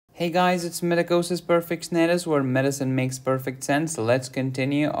Hey guys, it's Medicosis perfringens, where medicine makes perfect sense. Let's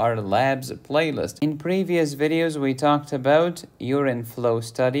continue our labs playlist. In previous videos, we talked about urine flow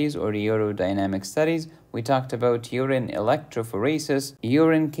studies or urodynamic studies. We talked about urine electrophoresis,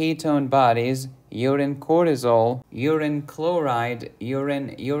 urine ketone bodies, urine cortisol, urine chloride,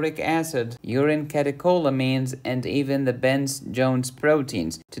 urine uric acid, urine catecholamines, and even the Benz-Jones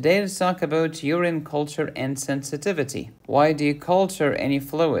proteins. Today, let's talk about urine culture and sensitivity. Why do you culture any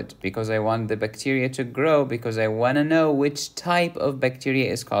fluid? Because I want the bacteria to grow, because I want to know which type of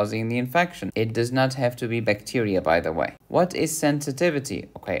bacteria is causing the infection. It does not have to be bacteria, by the way. What is sensitivity?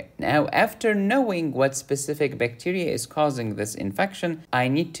 Okay, now after knowing what specific bacteria is causing this infection, I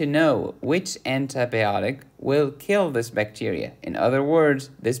need to know which antibiotic will kill this bacteria. In other words,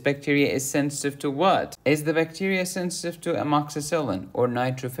 this bacteria is sensitive to what? Is the bacteria sensitive to amoxicillin or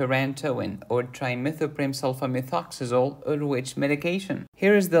nitrofurantoin or trimethoprim sulfamethoxazole or which medication?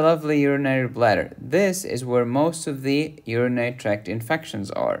 Here is the lovely urinary bladder. This is where most of the urinary tract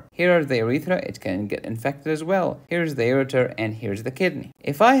infections are. Here are the urethra, it can get infected as well. Here's the ureter and here's the kidney.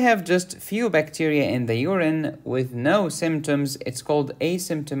 If I have just few bacteria in the urine with no symptoms, it's called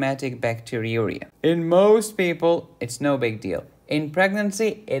asymptomatic bacteriuria. In most people, it's no big deal. In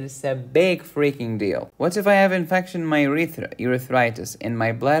pregnancy, it's a big freaking deal. What if I have infection in my urethra, urethritis, in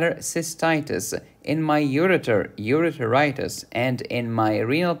my bladder, cystitis, in my ureter, urethritis, and in my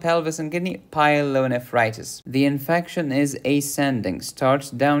renal pelvis and kidney, pyelonephritis? The infection is ascending,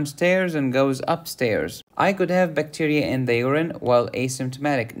 starts downstairs and goes upstairs. I could have bacteria in the urine while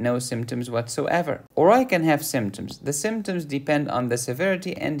asymptomatic, no symptoms whatsoever. Or I can have symptoms. The symptoms depend on the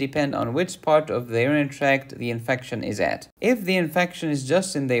severity and depend on which part of the urinary tract the infection is at. If the infection is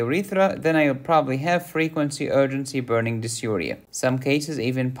just in the urethra, then I will probably have frequency, urgency, burning dysuria. Some cases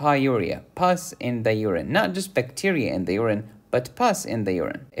even pyuria, pus in the urine. Not just bacteria in the urine, but pus in the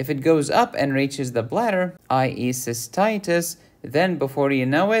urine. If it goes up and reaches the bladder, i.e. cystitis, then before you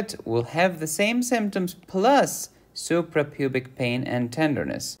know it, we'll have the same symptoms plus suprapubic pain and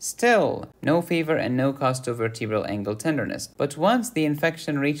tenderness. Still, no fever and no costovertebral angle tenderness. But once the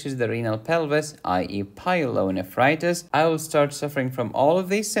infection reaches the renal pelvis, i.e. pyelonephritis, I will start suffering from all of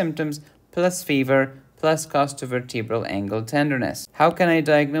these symptoms plus fever plus costovertebral angle tenderness. How can I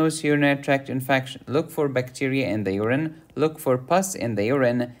diagnose urinary tract infection? Look for bacteria in the urine, look for pus in the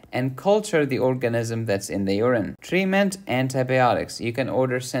urine, and culture the organism that's in the urine. Treatment: antibiotics. You can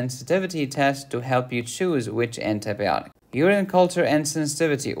order sensitivity tests to help you choose which antibiotic. Urine culture and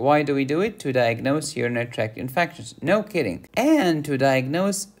sensitivity. Why do we do it? To diagnose urinary tract infections. No kidding. And to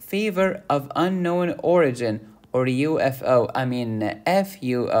diagnose fever of unknown origin, or UFO. I mean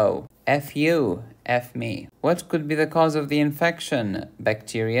FUO. FU. F me. What could be the cause of the infection?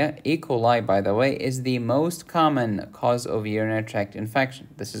 Bacteria. E. coli, by the way, is the most common cause of urinary tract infection.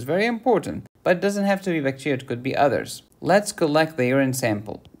 This is very important, but it doesn't have to be bacteria, it could be others. Let's collect the urine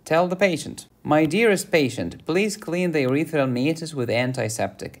sample. Tell the patient, my dearest patient, please clean the urethral meatus with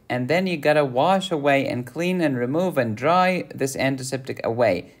antiseptic, and then you gotta wash away and clean and remove and dry this antiseptic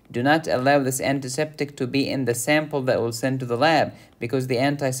away. Do not allow this antiseptic to be in the sample that will send to the lab, because the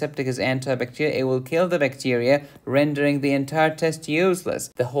antiseptic is antibacterial. It will kill the bacteria, rendering the entire test useless.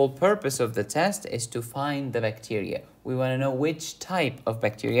 The whole purpose of the test is to find the bacteria. We want to know which type of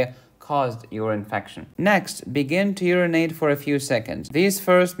bacteria caused your infection. Next, begin to urinate for a few seconds. These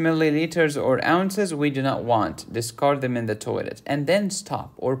first milliliters or ounces we do not want. Discard them in the toilet. And then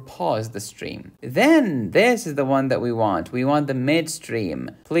stop or pause the stream. Then, this is the one that we want. We want the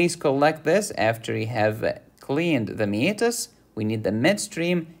midstream. Please collect this after you have cleaned the meatus. We need the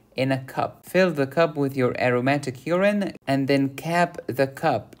midstream in a cup. Fill the cup with your aromatic urine and then cap the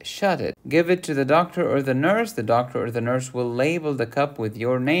cup. Shut it. Give it to the doctor or the nurse. The doctor or the nurse will label the cup with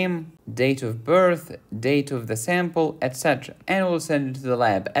your name, date of birth, date of the sample, etc. and will send it to the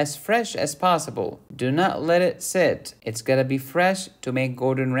lab as fresh as possible. Do not let it sit. It's gotta be fresh to make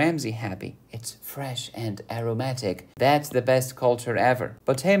Gordon Ramsay happy. It's fresh and aromatic. That's the best culture ever.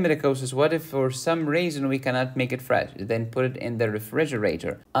 But hey, Medicosis, what if for some reason we cannot make it fresh? Then put it in the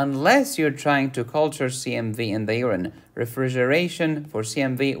refrigerator. Unless you're trying to culture CMV in the urine. Refrigeration for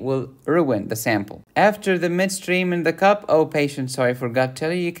CMV will ruin the sample. After the midstream in the cup, oh patient, sorry, forgot to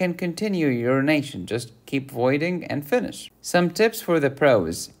tell you, you can continue urination. Just keep voiding and finish. Some tips for the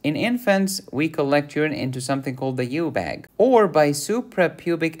pros. In infants, we collect urine into something called the U-bag, or by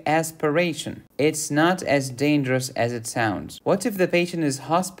suprapubic aspiration. It's not as dangerous as it sounds. What if the patient is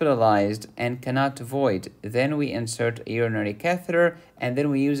hospitalized and cannot void? Then we insert a urinary catheter and then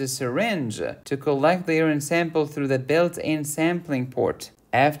we use a syringe to collect the urine sample through the built-in sampling port.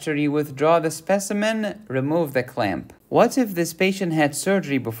 After you withdraw the specimen, remove the clamp. What if this patient had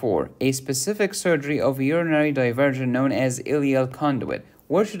surgery before, a specific surgery of urinary diversion known as ileal conduit?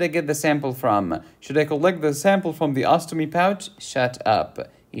 Where should I get the sample from? Should I collect the sample from the ostomy pouch? Shut up.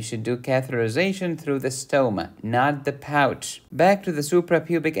 You should do catheterization through the stoma, not the pouch. Back to the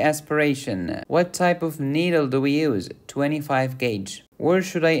suprapubic aspiration. What type of needle do we use? 25 gauge. Where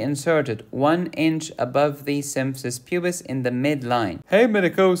should I insert it? 1 inch above the symphysis pubis in the midline. Hey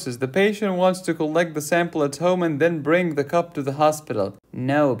Medicosis, the patient wants to collect the sample at home and then bring the cup to the hospital.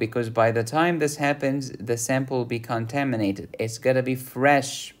 No, because by the time this happens, the sample will be contaminated. It's gotta be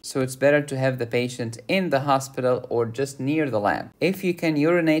fresh. So it's better to have the patient in the hospital or just near the lab. If you can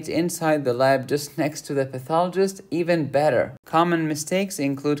urinate inside the lab just next to the pathologist, even better. Common mistakes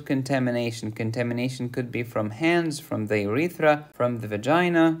include contamination. Contamination could be from hands, from the urethra, from the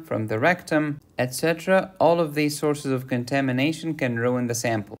vagina, from the rectum, etc. All of these sources of contamination can ruin the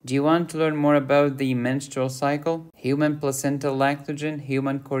sample. Do you want to learn more about the menstrual cycle? Human placental lactogen,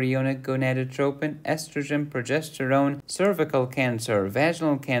 human chorionic gonadotropin, estrogen, progesterone, cervical cancer,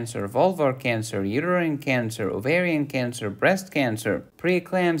 vaginal cancer, vulvar cancer, uterine cancer, ovarian cancer, breast cancer,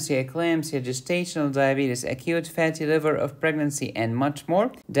 preeclampsia, eclampsia, gestational diabetes, acute fatty liver of pregnancy, and much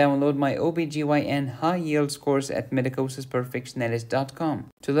more. Download my OBGYN high yields course at medicosisperfectionalis.com.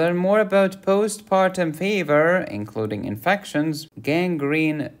 To learn more about postpartum fever, including infections,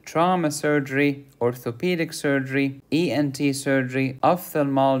 gangrene, trauma surgery, orthopedic surgery, ENT surgery,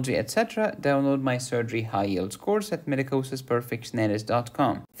 ophthalmology, etc., download my surgery high yields course at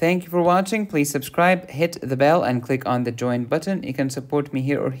medicosisperfectionalis.com. Thank you for watching. Please subscribe, hit the bell, and click on the join button. You can support me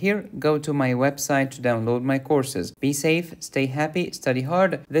here or here. Go to my website to download my courses. Be safe, stay happy, study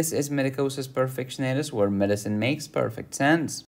hard. This is Medicosis Perfectionalis, where medicine makes perfect sense.